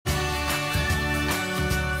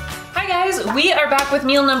guys, we are back with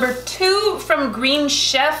meal number 2 from Green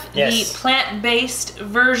Chef, yes. The plant-based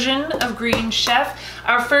version of Green Chef.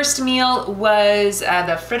 Our first meal was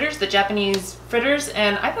the fritters, the Japanese fritters,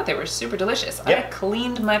 and I thought they were super delicious. Yep. I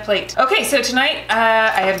cleaned my plate. Okay, so tonight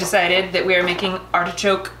I have decided that we are making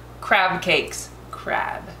artichoke crab cakes.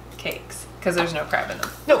 Crab cakes, because there's no crab in them.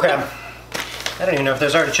 No crab. I don't even know if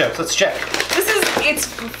there's artichokes. Let's check. It's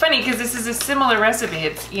funny because this is a similar recipe.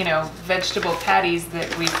 It's, you know, vegetable patties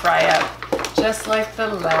that we fry up, just like the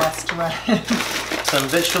last one. Some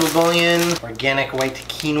vegetable bouillon, organic white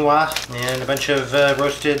quinoa, and a bunch of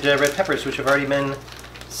roasted red peppers, which have already been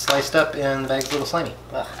sliced up and the bag's a little slimy.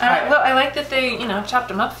 Well, I like that they, you know, chopped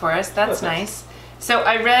them up for us. That's nice. So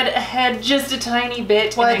I read ahead just a tiny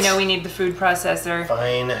bit, and I know we need the food processor.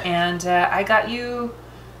 Fine. And I got you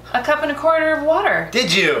a cup and a quarter of water.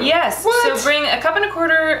 Did you? Yes. What? So bring a cup and a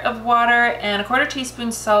quarter of water and a quarter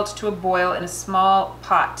teaspoon salt to a boil in a small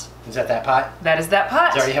pot. Is that pot? That is that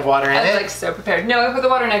pot. Does it already have water in it? I was like so prepared. No, I put the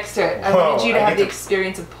water next to it. I wanted you to have the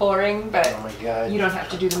experience of pouring, but oh my God. You don't have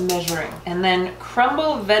to do the measuring. And then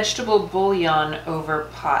crumble vegetable bouillon over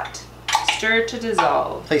pot. Stir to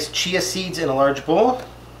dissolve. Place chia seeds in a large bowl.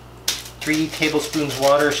 3 tablespoons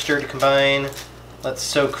water, stir to combine. Let's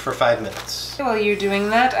soak for 5 minutes. While you're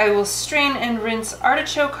doing that, I will strain and rinse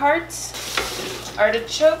artichoke hearts.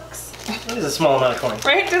 Artichokes. That is a small amount of corn.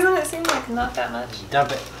 Right? Doesn't it seem like not that much?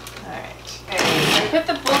 Dump it. Alright. Okay, so I put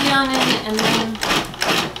the bouillon in and then...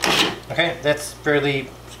 Okay, that's fairly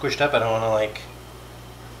squished up. I don't want to like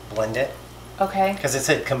blend it. Okay. Because it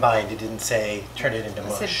said combined, it didn't say turn it into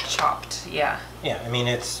mush. It said chopped, yeah. Yeah, I mean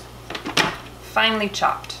it's... Finely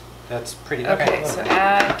chopped. That's pretty... Okay, so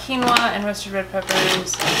add quinoa and roasted red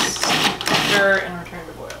peppers, stir and return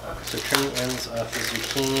to boil. Okay. So trim the ends off the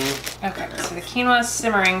zucchini. Okay, so the quinoa is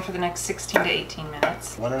simmering for the next 16 to 18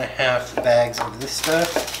 minutes. 1.5 bags of this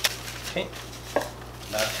stuff. Okay,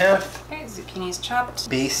 about half. Okay, zucchini's chopped.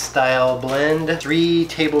 Base style blend. 3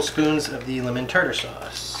 tablespoons of the lemon tartar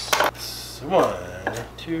sauce. So 1,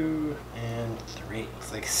 2, and 3.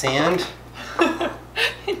 It's like sand.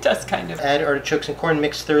 It does kind of. Add artichokes and corn,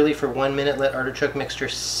 mix thoroughly for 1 minute. Let artichoke mixture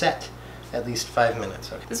set at least 5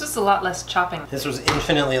 minutes. Okay. This was a lot less chopping. This was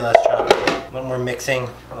infinitely less chopping. A little more mixing,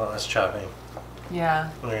 a lot less chopping.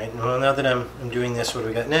 Yeah. Alright, well now that I'm doing this, what do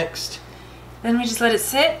we got next? Then we just let it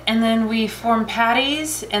sit, and then we form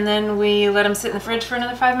patties, and then we let them sit in the fridge for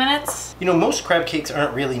another 5 minutes. You know, most crab cakes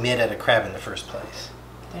aren't really made out of crab in the first place.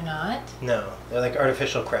 They're not? No, they're like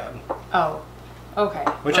artificial crab. Oh, okay.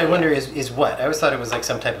 Which I wonder is what? I always thought it was like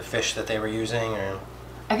some type of fish that they were using, or...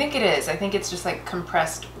 I think it is. I think it's just like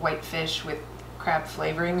compressed white fish with crab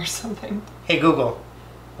flavoring or something. Hey Google,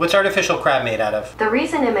 what's artificial crab made out of? The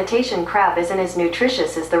reason imitation crab isn't as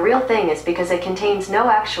nutritious as the real thing is because it contains no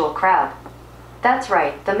actual crab. That's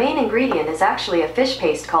right, the main ingredient is actually a fish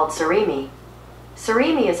paste called surimi.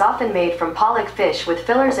 Surimi is often made from pollock fish with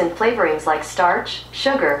fillers and flavorings like starch,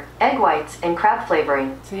 sugar, egg whites, and crab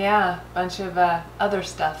flavoring. So yeah, a bunch of other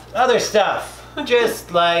stuff. Other stuff,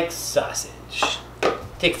 just like sausage.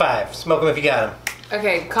 Take 5, smoke them if you got them.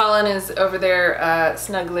 Okay, Colin is over there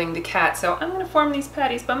snuggling the cat, so I'm gonna form these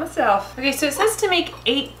patties by myself. Okay, so it says to make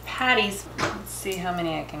 8 patties. Let's see how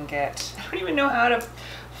many I can get. I don't even know how to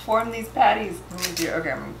form these patties.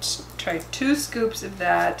 Okay, I'm gonna try 2 scoops of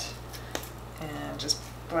that and just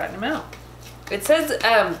flatten them out. It says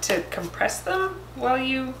to compress them while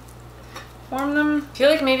you form them. I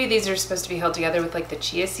feel like maybe these are supposed to be held together with like the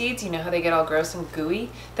chia seeds. You know how they get all gross and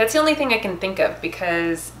gooey? That's the only thing I can think of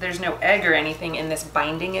because there's no egg or anything in this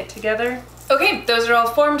binding it together. Okay, those are all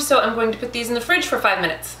formed, so I'm going to put these in the fridge for 5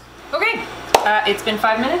 minutes. Okay, it's been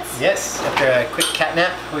 5 minutes. Yes, after a quick cat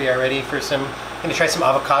nap, we are ready for some... I'm gonna try some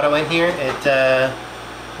avocado in here. It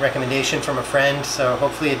recommendation from a friend, so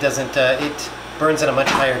hopefully it doesn't, it burns at a much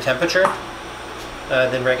higher temperature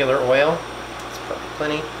than regular oil. It's probably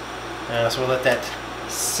plenty. So we'll let that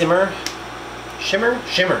simmer. Shimmer?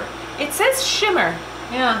 It says shimmer,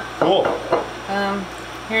 yeah. Cool.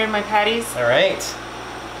 Here are my patties. All right.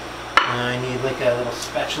 I need like a little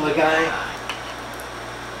spatula guy.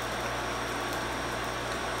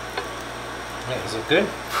 Right, is it good?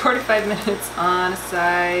 45 minutes on a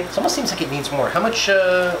side. It almost seems like it needs more. How much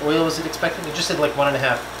oil is it expected? It just said like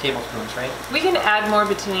 1.5 tablespoons, right? We can add more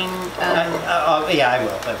between. Yeah, I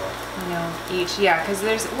will. You know, each, yeah, because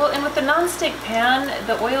there's, well, and with the non-stick pan,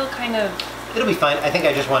 the oil kind of... It'll be fine. I think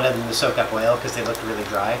I just wanted them to soak up oil because they looked really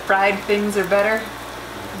dry. Fried things are better.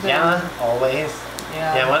 Yeah, always.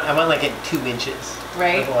 Yeah. Yeah, I want like at 2 inches.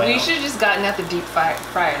 Right? We should have just gotten out the deep fryer.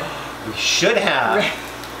 We should have.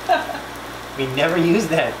 Right. We never used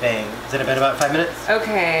that thing. Has it been about 5 minutes?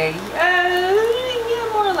 Okay. Yeah,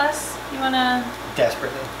 more or less. wanna?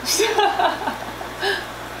 Desperately.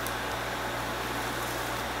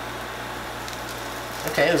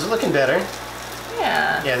 Okay, this is looking better.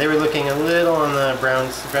 Yeah. Yeah, they were looking a little on the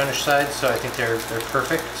brownish side, so I think they're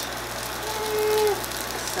perfect.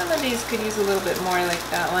 Some of these could use a little bit more like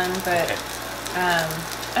that one, but Okay.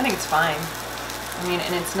 I think it's fine. I mean,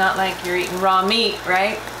 and it's not like you're eating raw meat,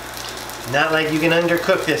 right? Not like you can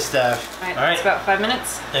undercook this stuff. All right, it's about 5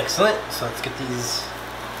 minutes. Excellent. So let's get these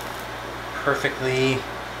perfectly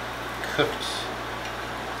cooked.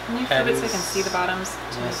 Can you flip it so I can see the bottoms?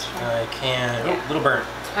 Yes, I can. Yeah. Oh, little burnt.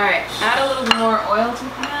 All right, add a little more oil to the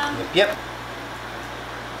pan. Yep.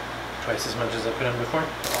 Twice as much as I put in before. All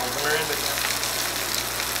of them are in, but yeah.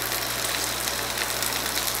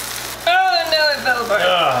 Oh no, it fell apart.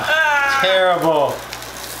 Ugh, terrible.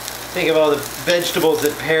 Think of all the vegetables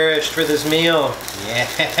that perished for this meal.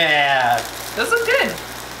 Yeah. Those look good.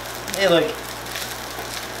 They look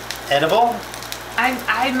edible.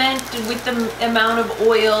 I meant with the amount of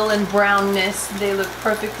oil and brownness, they look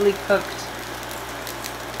perfectly cooked.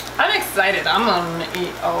 I'm excited. I'm gonna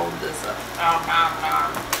eat all of this up.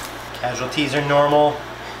 Casualties are normal.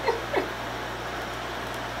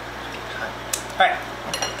 Alright.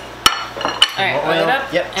 Alright, oil it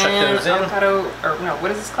up. Yep, chuck and those in. avocado, or no,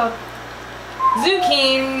 what is this called?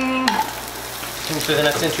 Zucchini. Can you throw the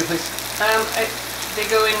nuts in too, please? They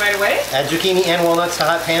go in right away? Add zucchini and walnuts to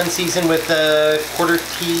hot pan. Season with a 1/4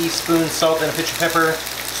 teaspoon salt and a pinch of pepper.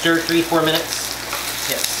 Stir 3-4 minutes.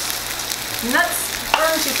 Yes. Nuts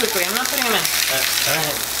burn too quickly. I'm not putting them in.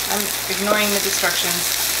 Alright. I'm ignoring the instructions.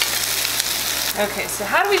 Okay, so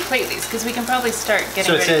how do we plate these? Because we can probably start getting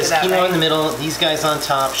So it ready for says that, quinoa right? in the middle, these guys on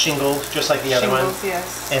top, shingled, just like the other one. Shingles,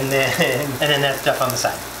 yes. And then that stuff on the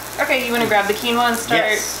side. Okay, you want to grab the quinoa and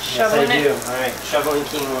start shoveling yes, I do. it? Alright, shoveling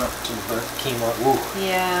quinoa. Some burnt quinoa. Ooh.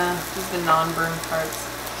 Yeah, this is the non-burn parts.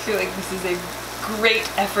 I feel like this is a great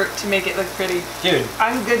effort to make it look pretty. Dude.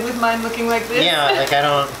 I'm good with mine looking like this. Yeah, like I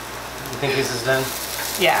don't... You think this is done?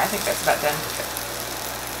 Yeah, I think that's about done.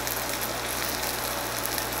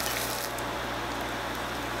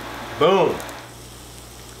 Boom.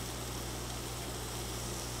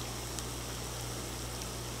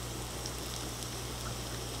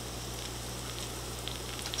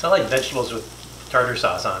 So I like vegetables with tartar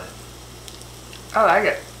sauce on it. I like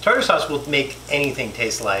it. Tartar sauce will make anything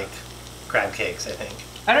taste like crab cakes, I think.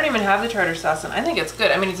 I don't even have the tartar sauce and I think it's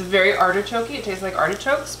good. I mean, it's very artichokey. It tastes like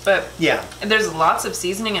artichokes, but Yeah. there's lots of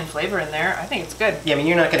seasoning and flavor in there. I think it's good. Yeah, I mean,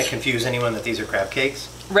 you're not going to confuse anyone that these are crab cakes.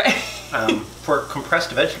 Right. For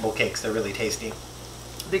compressed vegetable cakes, they're really tasty.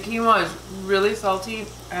 The quinoa is really salty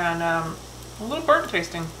and a little burnt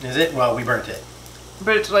tasting. Is it? Well, we burnt it.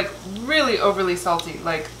 But it's like really overly salty.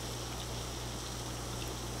 Like,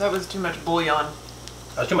 that was too much bouillon.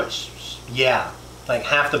 Oh, too much. Yeah, like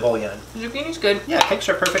half the bouillon. Zucchini's good. Yeah, cakes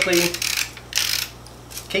are perfectly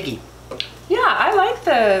cakey. Yeah, I like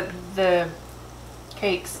the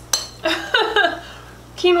cakes.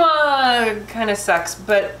 Quinoa kind of sucks,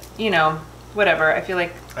 but you know, whatever. I feel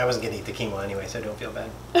like, I wasn't going to eat the quinoa anyway, so I don't feel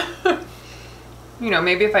bad. you know,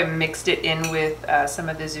 maybe if I mixed it in with some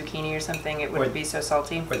of the zucchini or something, it wouldn't be so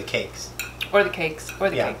salty. For the cakes. Or the cakes.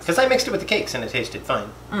 Or the Yeah, cakes. because I mixed it with the cakes and it tasted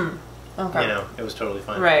fine. Okay. You know, it was totally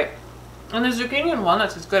fine. Right. And the zucchini and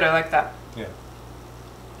walnuts is good. I like that. Yeah.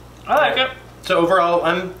 I like it. So overall,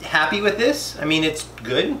 I'm happy with this. I mean, it's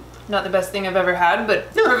good. Not the best thing I've ever had,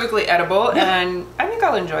 but No. perfectly edible, Yeah. and I think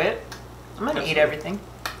I'll enjoy it. I'm gonna eat everything.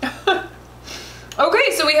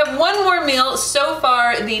 Okay, so we have one more meal. So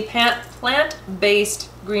far, the plant-based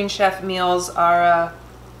Green Chef meals are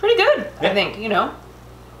pretty good, Yeah. I think, you know.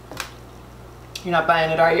 You're not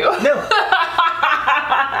buying it, are you? No.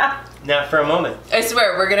 Not for a moment. I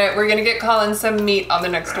swear, we're gonna get Colin some meat on the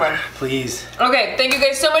next one. Please. Okay, thank you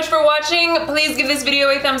guys so much for watching. Please give this video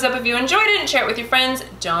a thumbs up if you enjoyed it and share it with your friends.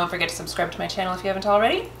 Don't forget to subscribe to my channel if you haven't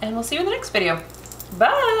already, and we'll see you in the next video.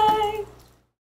 Bye!